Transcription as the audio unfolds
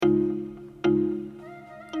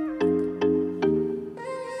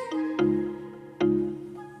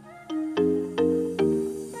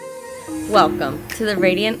Welcome to the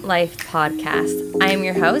Radiant Life Podcast. I am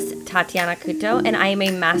your host, Tatiana Couto, and I am a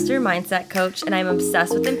master mindset coach, and I'm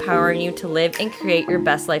obsessed with empowering you to live and create your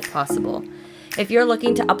best life possible. If you're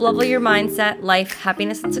looking to uplevel your mindset, life,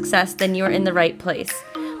 happiness, and success, then you are in the right place.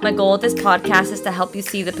 My goal with this podcast is to help you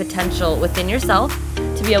see the potential within yourself,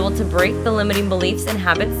 to be able to break the limiting beliefs and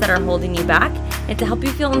habits that are holding you back, and to help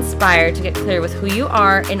you feel inspired to get clear with who you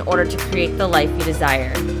are in order to create the life you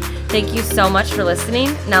desire. Thank you so much for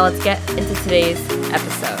listening. Now let's get into today's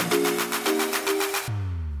episode.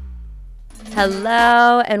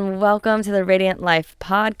 Hello and welcome to the Radiant Life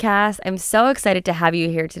Podcast. I'm so excited to have you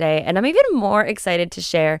here today, and I'm even more excited to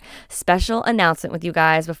share a special announcement with you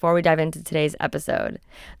guys before we dive into today's episode.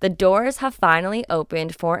 The doors have finally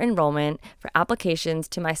opened for enrollment for applications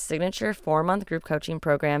to my signature 4-month group coaching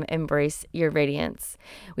program, Embrace Your Radiance.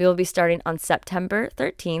 We will be starting on September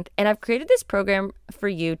 13th, and I've created this program for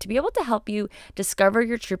you to be able to help you discover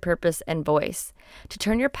your true purpose and voice, to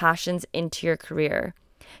turn your passions into your career,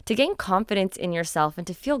 to gain confidence in yourself and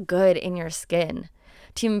to feel good in your skin,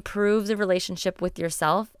 to improve the relationship with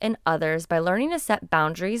yourself and others by learning to set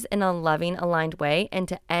boundaries in a loving, aligned way, and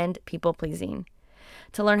to end people pleasing,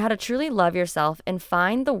 to learn how to truly love yourself and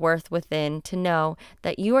find the worth within, to know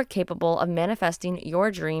that you are capable of manifesting your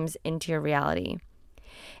dreams into your reality.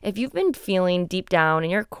 If you've been feeling deep down in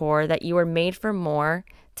your core that you are made for more,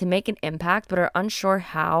 to make an impact, but are unsure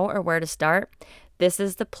how or where to start, this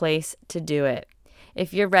is the place to do it.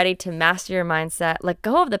 If you're ready to master your mindset, let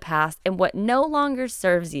go of the past and what no longer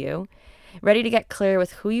serves you, ready to get clear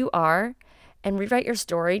with who you are and rewrite your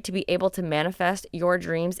story to be able to manifest your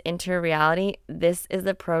dreams into reality, this is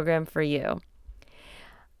the program for you.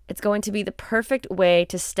 It's going to be the perfect way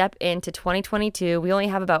to step into 2022. We only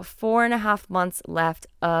have about 4.5 months left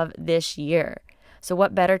of this year. So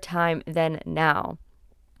what better time than now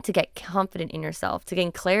to get confident in yourself, to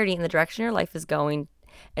gain clarity in the direction your life is going,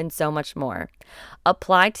 and so much more.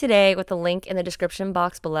 Apply today with the link in the description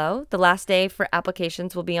box below. The last day for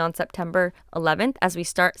applications will be on September 11th as we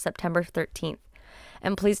start September 13th.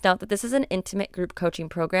 And please note that this is an intimate group coaching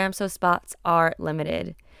program, so spots are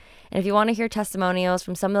limited. And if you want to hear testimonials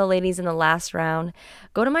from some of the ladies in the last round,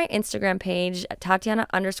 go to my Instagram page,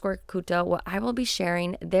 Tatiana_Couto, where I will be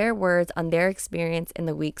sharing their words on their experience in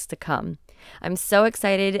the weeks to come. I'm so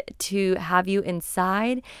excited to have you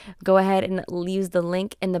inside. Go ahead and use the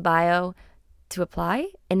link in the bio to apply.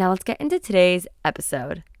 And now let's get into today's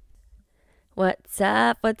episode. What's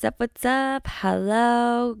up? What's up? What's up?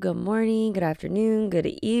 Hello. Good morning, good afternoon, good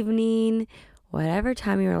evening. Whatever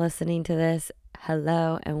time you are listening to this,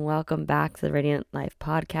 hello and welcome back to the Radiant Life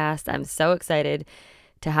Podcast. I'm so excited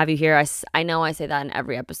to have you here. I know I say that in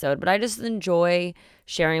every episode, but I just enjoy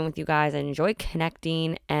sharing with you guys. I enjoy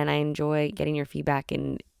connecting and I enjoy getting your feedback,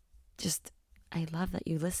 and just I love that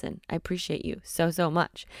you listen. I appreciate you so, so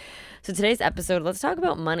much. So today's episode, let's talk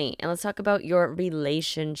about money, and let's talk about your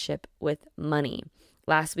relationship with money.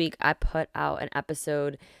 Last week, I put out an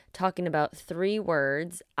episode talking about 3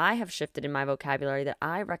 words I have shifted in my vocabulary that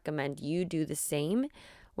I recommend you do the same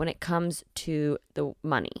when it comes to the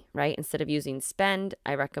money, right? Instead of using spend,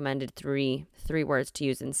 I recommended three words to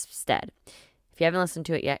use instead. If you haven't listened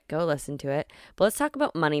to it yet, go listen to it. But let's talk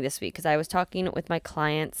about money this week, because I was talking with my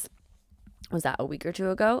clients, was that a week or 2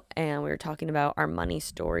 ago? And we were talking about our money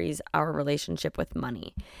stories, our relationship with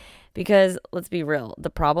money. Because let's be real, the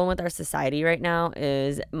problem with our society right now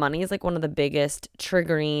is money is like one of the biggest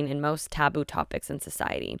triggering and most taboo topics in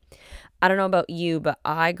society. I don't know about you, but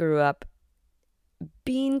I grew up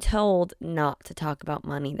being told not to talk about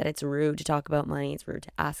money, that it's rude to talk about money, it's rude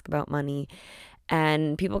to ask about money,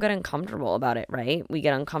 and people get uncomfortable about it, right? We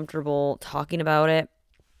get uncomfortable talking about it.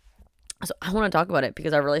 So I want to talk about it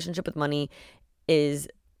because our relationship with money is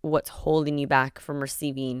what's holding you back from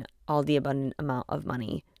receiving all the abundant amount of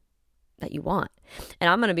money that you want.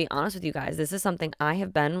 And I'm going to be honest with you guys, this is something I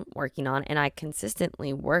have been working on, and I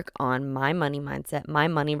consistently work on my money mindset, my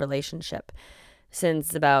money relationship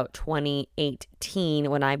since about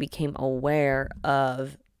 2018, when I became aware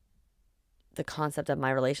of the concept of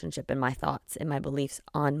my relationship and my thoughts and my beliefs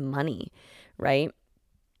on money, right?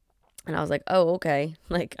 And I was like, oh, okay,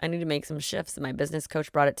 like I need to make some shifts. My business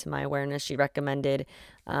coach brought it to my awareness. She recommended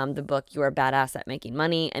the book, You Are a Badass at Making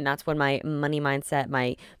Money. And that's when my money mindset,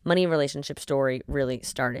 my money relationship story really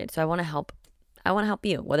started. So I want to help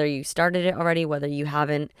you, whether you started it already, whether you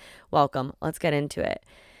haven't, welcome. Let's get into it.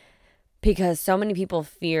 Because so many people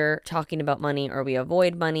fear talking about money, or we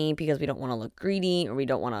avoid money because we don't want to look greedy, or we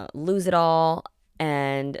don't want to lose it all.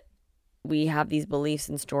 And we have these beliefs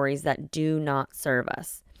and stories that do not serve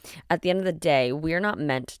us. At the end of the day, we're not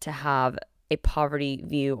meant to have a poverty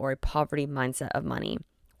view or a poverty mindset of money.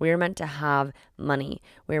 We're meant to have money.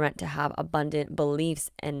 We're meant to have abundant beliefs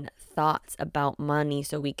and thoughts about money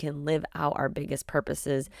so we can live out our biggest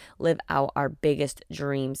purposes, live out our biggest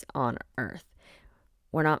dreams on earth.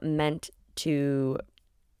 We're not meant to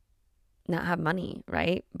not have money,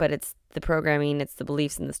 right? But it's the programming, it's the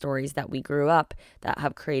beliefs and the stories that we grew up that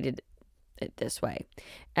have created it this way.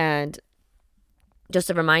 And just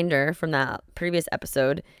a reminder from that previous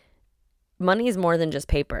episode, money is more than just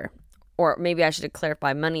paper. Or maybe I should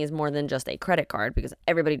clarify, money is more than just a credit card, because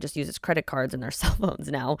everybody just uses credit cards in their cell phones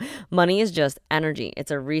now. Money is just energy.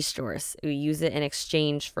 It's a resource. We use it in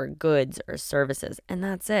exchange for goods or services, and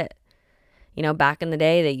that's it. Back in the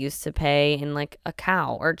day, they used to pay in like a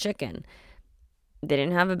cow or chicken. They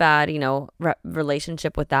didn't have a bad,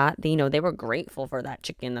 relationship with that. They were grateful for that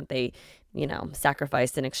chicken that they,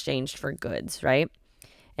 sacrificed in exchange for goods, right?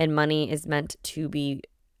 And money is meant to be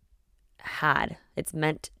had. It's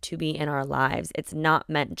meant to be in our lives. It's not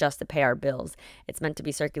meant just to pay our bills. It's meant to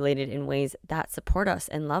be circulated in ways that support us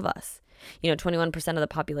and love us. 21% of the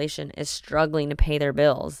population is struggling to pay their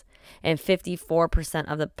bills, and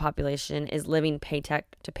 54% of the population is living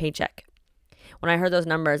paycheck to paycheck. When I heard those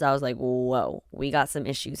numbers, I was like, whoa, we got some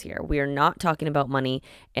issues here. We are not talking about money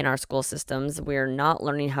in our school systems. We're not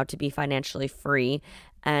learning how to be financially free.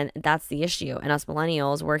 And that's the issue. And us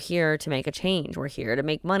millennials, we're here to make a change. We're here to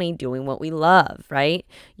make money doing what we love, right?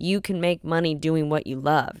 You can make money doing what you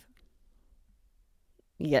love.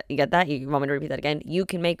 You get that? You want me to repeat that again? You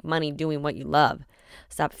can make money doing what you love.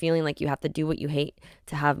 Stop feeling like you have to do what you hate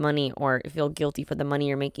to have money, or feel guilty for the money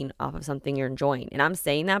you're making off of something you're enjoying. And I'm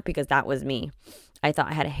saying that because that was me. I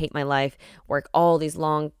thought I had to hate my life, work all these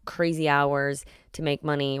long, crazy hours to make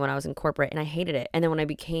money when I was in corporate, and I hated it. And then when I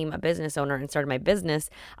became a business owner and started my business,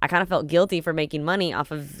 I kind of felt guilty for making money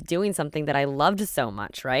off of doing something that I loved so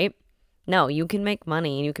much, right? No, you can make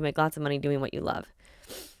money, and you can make lots of money doing what you love.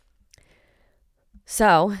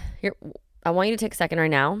 So I want you to take a second right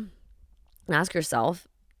now and ask yourself,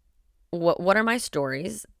 what are my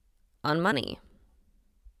stories on money?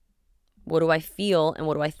 What do I feel and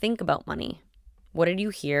what do I think about money? What did you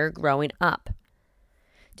hear growing up?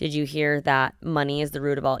 Did you hear that money is the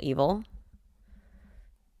root of all evil?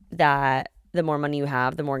 That the more money you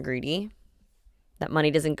have, the more greedy? That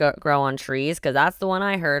money doesn't grow on trees? Because that's the one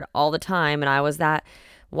I heard all the time. And I was that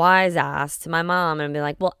wise ass to my mom and be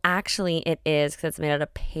like, well, actually it is, because it's made out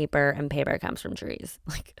of paper and paper comes from trees.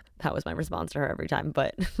 Like, that was my response to her every time.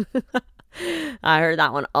 But I heard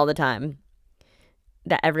that one all the time.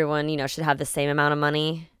 That everyone, should have the same amount of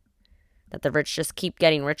money. That the rich just keep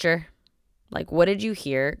getting richer. Like, what did you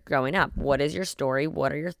hear growing up? What is your story?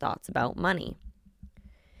 What are your thoughts about money?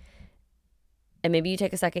 And maybe you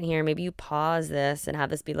take a second here, maybe you pause this and have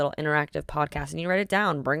this be a little interactive podcast and you write it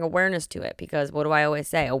down, bring awareness to it, because what do I always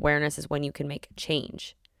say? Awareness is when you can make a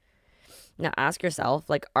change. Now ask yourself,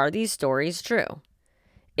 are these stories true?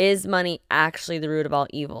 Is money actually the root of all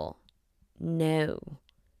evil? No.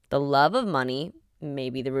 The love of money may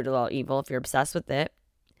be the root of all evil if you're obsessed with it.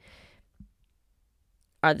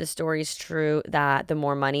 Are the stories true that the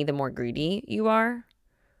more money, the more greedy you are?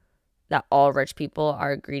 That all rich people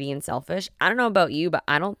are greedy and selfish? I don't know about you, but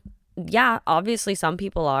obviously some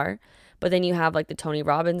people are. But then you have the Tony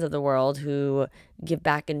Robbins of the world who give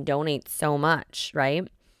back and donate so much, right?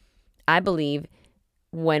 I believe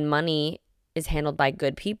when money is handled by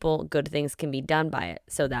good people, good things can be done by it.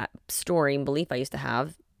 So that story and belief I used to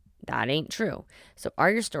have, that ain't true. So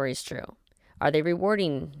are your stories true? Are they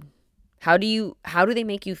rewarding? How do they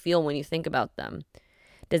make you feel when you think about them?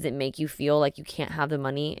 Does it make you feel like you can't have the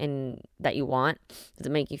money and that you want? Does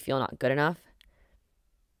it make you feel not good enough?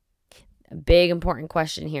 A big important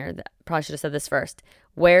question here that I probably should have said this first.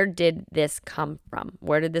 Where did this come from?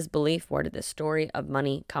 Where did this belief, where did this story of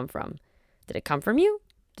money come from? Did it come from you?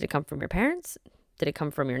 Did it come from your parents? Did it come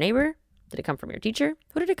from your neighbor? Did it come from your teacher?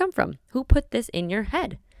 Who did it come from? Who put this in your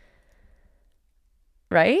head?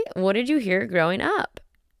 Right? What did you hear growing up?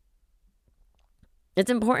 It's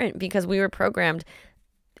important because we were programmed,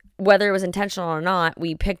 whether it was intentional or not,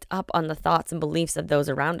 we picked up on the thoughts and beliefs of those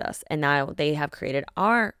around us. And now they have created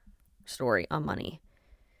our story on money.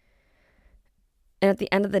 And at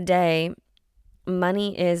the end of the day,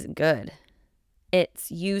 money is good.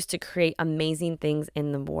 It's used to create amazing things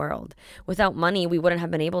in the world. Without money, we wouldn't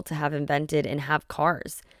have been able to have invented and have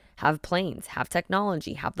cars, have planes, have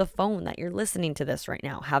technology, have the phone that you're listening to this right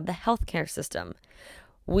now, have the healthcare system.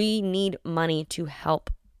 We need money to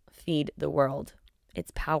help feed the world.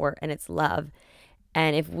 It's power and it's love.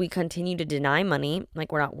 And if we continue to deny money,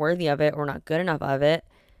 like we're not worthy of it or not good enough of it,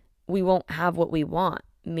 we won't have what we want.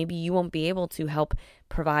 maybe you won't be able to help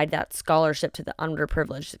provide that scholarship to the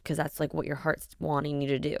underprivileged because that's like what your heart's wanting you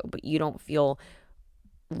to do, but you don't feel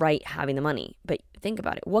right having the money. But think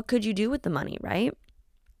about it. What could you do with the money, right?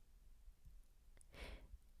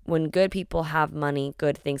 When good people have money,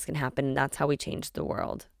 good things can happen, and that's how we change the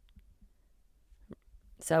world.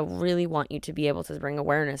 So I really want you to be able to bring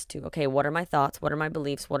awareness to, okay, what are my thoughts? What are my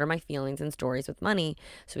beliefs? What are my feelings and stories with money?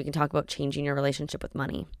 So we can talk about changing your relationship with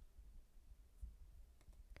money.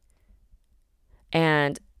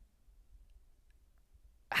 And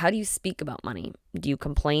how do you speak about money? Do you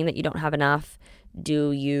complain that you don't have enough?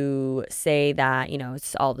 Do you say that,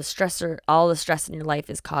 it's all the stress in your life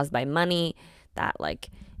is caused by money, that like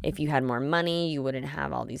if you had more money, you wouldn't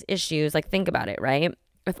have all these issues? Like, think about it, right?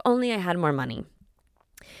 If only I had more money.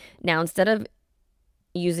 Now, instead of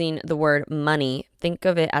using the word money, think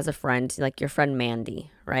of it as a friend, like your friend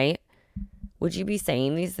Mandy, right? Would you be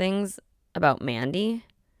saying these things about Mandy?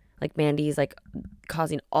 Like, Mandy is like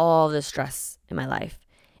causing all the stress in my life.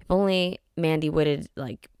 If only Mandy would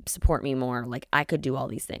like support me more, like I could do all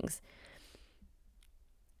these things.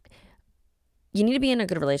 You need to be in a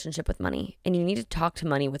good relationship with money, and you need to talk to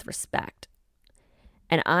money with respect.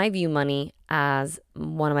 And I view money as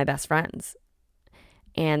one of my best friends.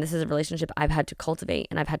 And this is a relationship I've had to cultivate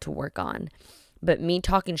and I've had to work on. But me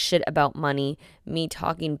talking shit about money, me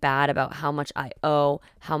talking bad about how much I owe,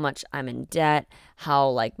 how much I'm in debt, how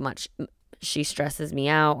like much she stresses me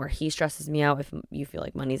out or he stresses me out, if you feel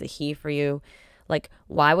like money's a he for you, like,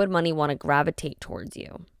 why would money want to gravitate towards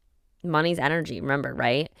you? Money's energy, remember,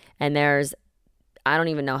 right? And I don't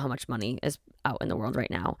even know how much money is out in the world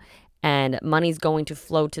right now. And money's going to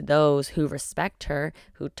flow to those who respect her,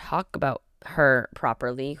 who talk about her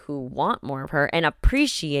properly, who want more of her and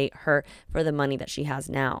appreciate her for the money that she has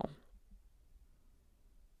now.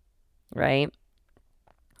 Right?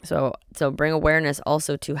 So bring awareness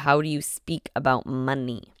also to how do you speak about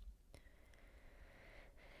money.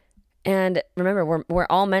 And remember, we're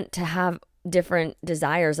all meant to have different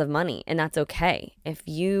desires of money, and that's okay. If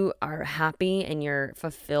you are happy and you're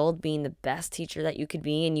fulfilled being the best teacher that you could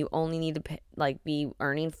be, and you only need to be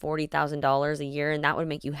earning $40,000 a year, and that would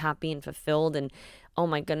make you happy and fulfilled and, oh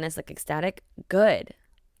my goodness, like ecstatic, good.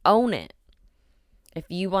 Own it. If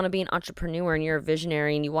you want to be an entrepreneur and you're a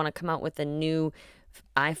visionary and you want to come out with a new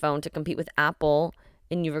iPhone to compete with Apple,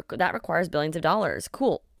 and that requires billions of dollars,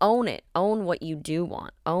 cool. Own it. Own what you do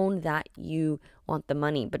want. Own that you want the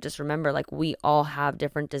money. But just remember, like, we all have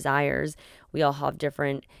different desires. We all have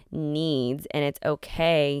different needs, and it's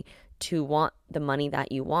okay to want the money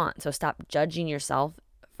that you want. So stop judging yourself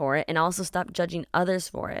for it, and also stop judging others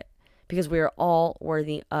for it, because we are all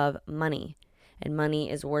worthy of money, and money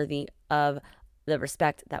is worthy of the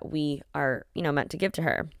respect that we are, meant to give to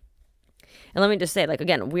her. And let me just say, like,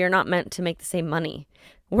 again, we are not meant to make the same money.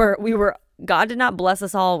 God did not bless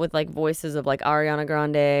us all with like voices of like Ariana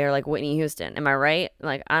Grande or like Whitney Houston. Am I right?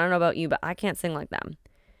 Like, I don't know about you, but I can't sing like them.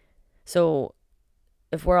 So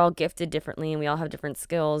if we're all gifted differently and we all have different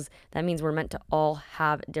skills, that means we're meant to all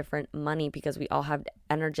have different money, because we all have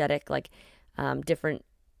energetic, different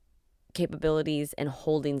capabilities and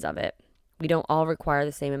holdings of it. We don't all require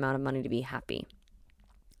the same amount of money to be happy.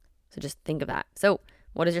 So just think of that. So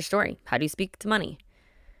what is your story? How do you speak to money?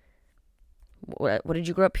 What did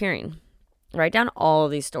you grow up hearing? Write down all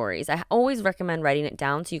of these stories. I always recommend writing it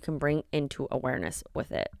down so you can bring into awareness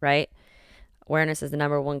with it, right? Awareness is the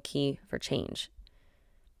number one key for change.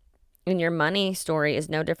 And your money story is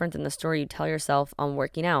no different than the story you tell yourself on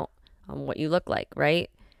working out, on what you look like, right?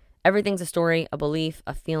 Everything's a story, a belief,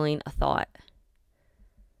 a feeling, a thought.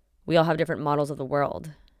 We all have different models of the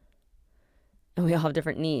world, and we all have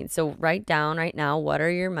different needs. So write down right now, what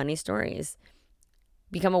are your money stories?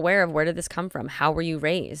 Become aware of, where did this come from? How were you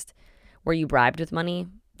raised? Were you bribed with money?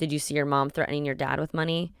 Did you see your mom threatening your dad with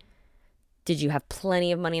money? Did you have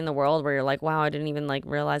plenty of money in the world where you're like, wow, I didn't even like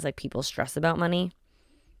realize like people stress about money?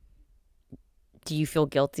 Do you feel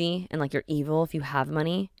guilty and like you're evil if you have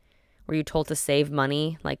money? Were you told to save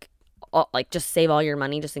money? Like just save all your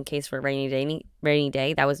money just in case for a rainy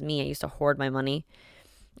day? That was me. I used to hoard my money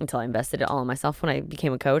until I invested it all in myself when I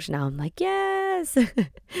became a coach. Now I'm like, yes.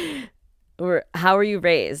 Or how were you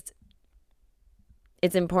raised?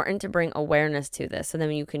 It's important to bring awareness to this so then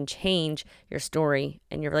you can change your story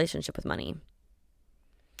and your relationship with money.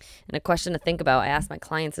 And a question to think about, I asked my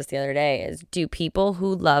clients this the other day, is, do people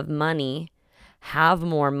who love money have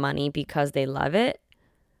more money because they love it?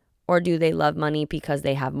 Or do they love money because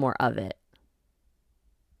they have more of it?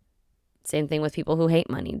 Same thing with people who hate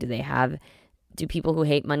money. Do people who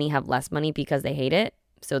hate money have less money because they hate it?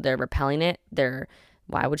 So they're repelling it.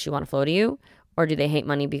 Why would she want to flow to you? Or do they hate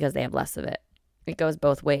money because they have less of it? It goes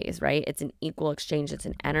both ways, right? It's an equal exchange. It's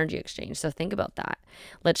an energy exchange. So think about that.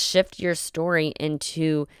 Let's shift your story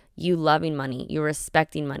into you loving money, you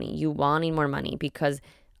respecting money, you wanting more money, because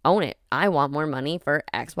own it. I want more money for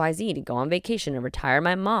XYZ, to go on vacation, to retire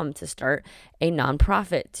my mom, to start a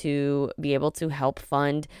nonprofit, to be able to help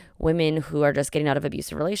fund women who are just getting out of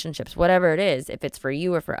abusive relationships, whatever it is. If it's for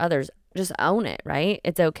you or for others, just own it, right?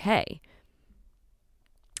 It's okay.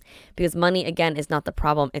 Because money, again, is not the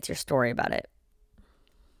problem. It's your story about it.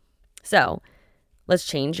 So let's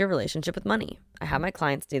change your relationship with money. I have my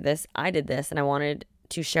clients do this. I did this, and I wanted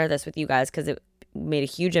to share this with you guys because it made a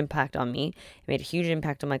huge impact on me. It made a huge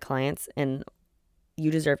impact on my clients, and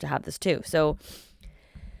you deserve to have this too. So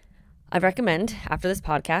I recommend after this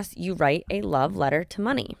podcast, you write a love letter to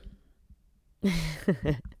money.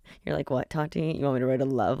 You're like, what, Tati? You want me to write a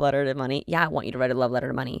love letter to money? Yeah, I want you to write a love letter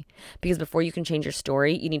to money, because before you can change your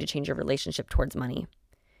story, you need to change your relationship towards money.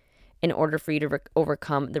 In order for you to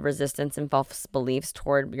overcome the resistance and false beliefs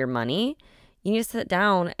toward your money, you need to sit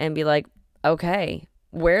down and be like, okay,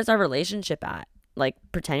 where's our relationship at? Like,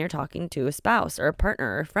 pretend you're talking to a spouse or a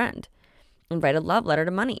partner or a friend, and write a love letter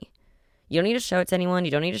to money. You don't need to show it to anyone.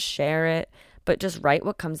 You don't need to share it, but just write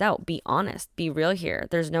what comes out. Be honest. Be real here.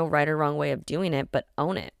 There's no right or wrong way of doing it, but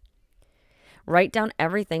own it. Write down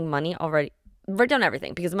everything write down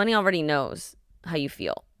everything, because money already knows how you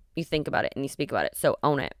feel. You think about it and you speak about it. So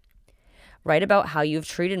own it. Write about how you've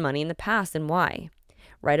treated money in the past and why.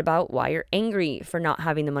 Write about why you're angry for not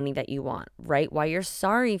having the money that you want. Write why you're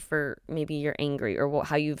sorry for maybe you're angry, or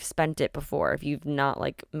how you've spent it before if you've not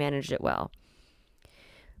managed it well.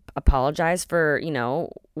 Apologize for,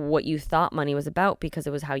 what you thought money was about, because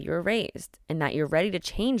it was how you were raised, and that you're ready to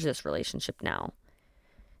change this relationship now.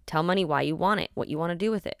 Tell money why you want it, what you want to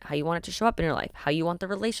do with it, how you want it to show up in your life, how you want the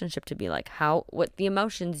relationship to be like, what the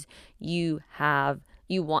emotions you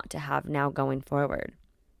want to have now going forward.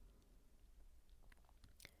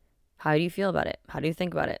 How do you feel about it? How do you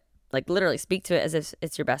think about it? Literally speak to it as if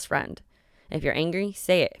it's your best friend. If you're angry,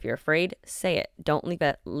 say it. If you're afraid, say it. Don't leave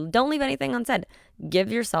anything unsaid.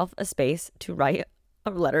 Give yourself a space to write a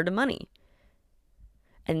letter to money.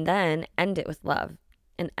 And then end it with love,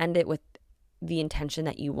 and end it with the intention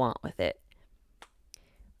that you want with it.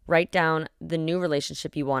 Write down the new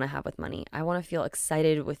relationship you want to have with money. I want to feel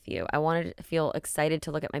excited with you. I want to feel excited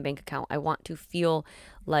to look at my bank account. I want to feel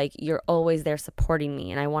like you're always there supporting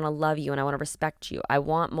me, and I want to love you, and I want to respect you. I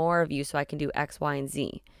want more of you so I can do X, Y, and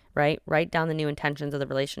Z, right? Write down the new intentions of the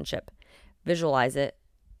relationship. Visualize it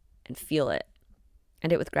and feel it.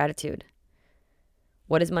 End it with gratitude.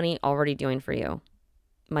 What is money already doing for you?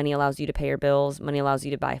 Money allows you to pay your bills. Money allows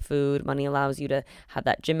you to buy food. Money allows you to have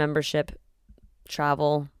that gym membership,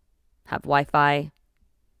 travel, have Wi-Fi.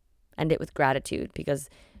 End it with gratitude, because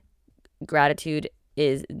gratitude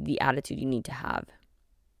is the attitude you need to have.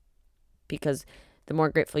 Because the more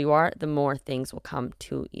grateful you are, the more things will come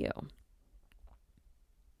to you.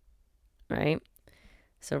 Right?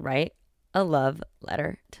 So write a love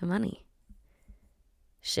letter to money.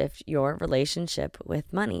 Shift your relationship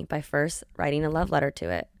with money by first writing a love letter to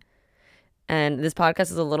it. And this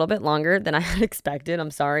podcast is a little bit longer than I had expected.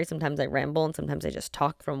 I'm sorry. Sometimes I ramble and sometimes I just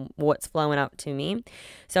talk from what's flowing out to me.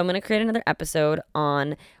 So I'm going to create another episode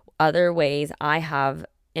on other ways I have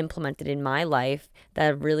implemented in my life that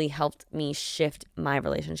have really helped me shift my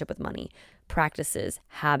relationship with money. Practices,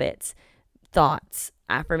 habits, thoughts,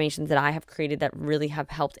 affirmations that I have created that really have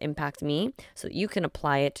helped impact me, so that you can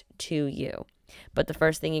apply it to you. But the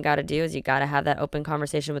first thing you got to do is you got to have that open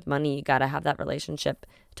conversation with money. You got to have that relationship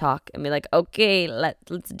talk and be like, okay,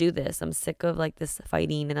 let's do this. I'm sick of this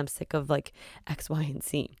fighting, and I'm sick of X, Y, and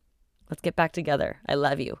Z. Let's get back together. I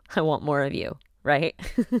love you. I want more of you, right?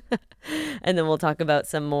 And then we'll talk about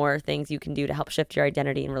some more things you can do to help shift your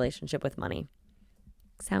identity and relationship with money.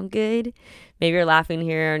 Sound good? Maybe you're laughing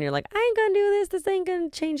here and you're like, I ain't gonna do this. This ain't gonna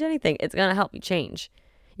change anything. It's gonna help you change.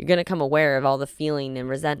 You're going to come aware of all the feeling and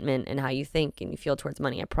resentment and how you think and you feel towards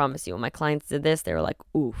money. I promise you. When my clients did this, they were like,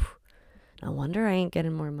 oof, no wonder I ain't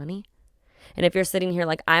getting more money. And if you're sitting here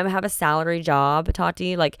like, I have a salary job,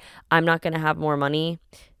 Tati, I'm not going to have more money,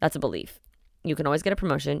 that's a belief. You can always get a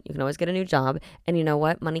promotion. You can always get a new job. And you know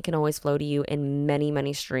what? Money can always flow to you in many,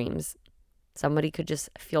 many streams. Somebody could just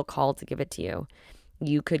feel called to give it to you.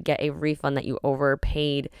 You could get a refund that you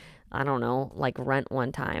overpaid, I don't know, rent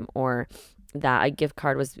one time, or that a gift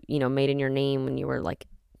card was, made in your name when you were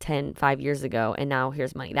 5 years ago, and now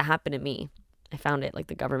here's money. That happened to me. I found it,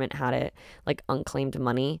 the government had it, unclaimed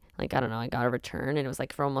money. I don't know, I got a return and it was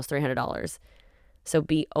for almost $300. So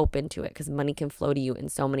be open to it, because money can flow to you in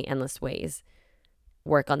so many endless ways.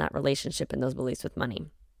 Work on that relationship and those beliefs with money.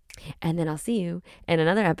 And then I'll see you in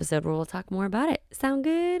another episode where we'll talk more about it. Sound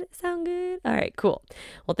good? Sound good? All right, cool.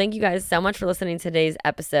 Well, thank you guys so much for listening to today's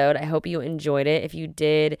episode. I hope you enjoyed it. If you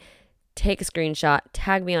did, take a screenshot,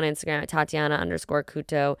 tag me on Instagram at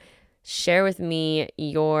Tatiana_Couto. Share with me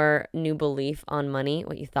your new belief on money,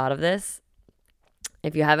 what you thought of this.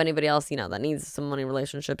 If you have anybody else, that needs some money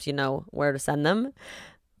relationships, where to send them.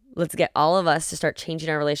 Let's get all of us to start changing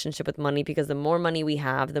our relationship with money, because the more money we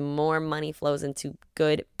have, the more money flows into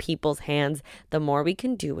good people's hands, the more we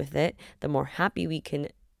can do with it, the more happy we can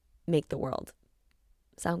make the world.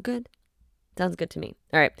 Sound good? Sounds good to me.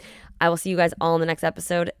 All right. I will see you guys all in the next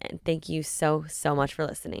episode, and thank you so, so much for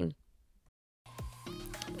listening.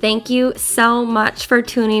 Thank you so much for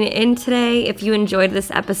tuning in today. If you enjoyed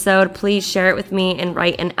this episode, please share it with me and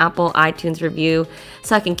write an Apple iTunes review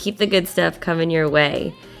so I can keep the good stuff coming your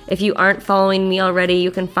way. If you aren't following me already, you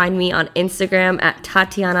can find me on Instagram at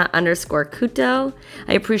Tatiana_Couto.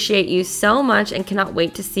 I appreciate you so much and cannot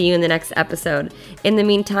wait to see you in the next episode. In the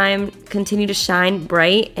meantime, continue to shine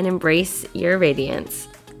bright and embrace your radiance.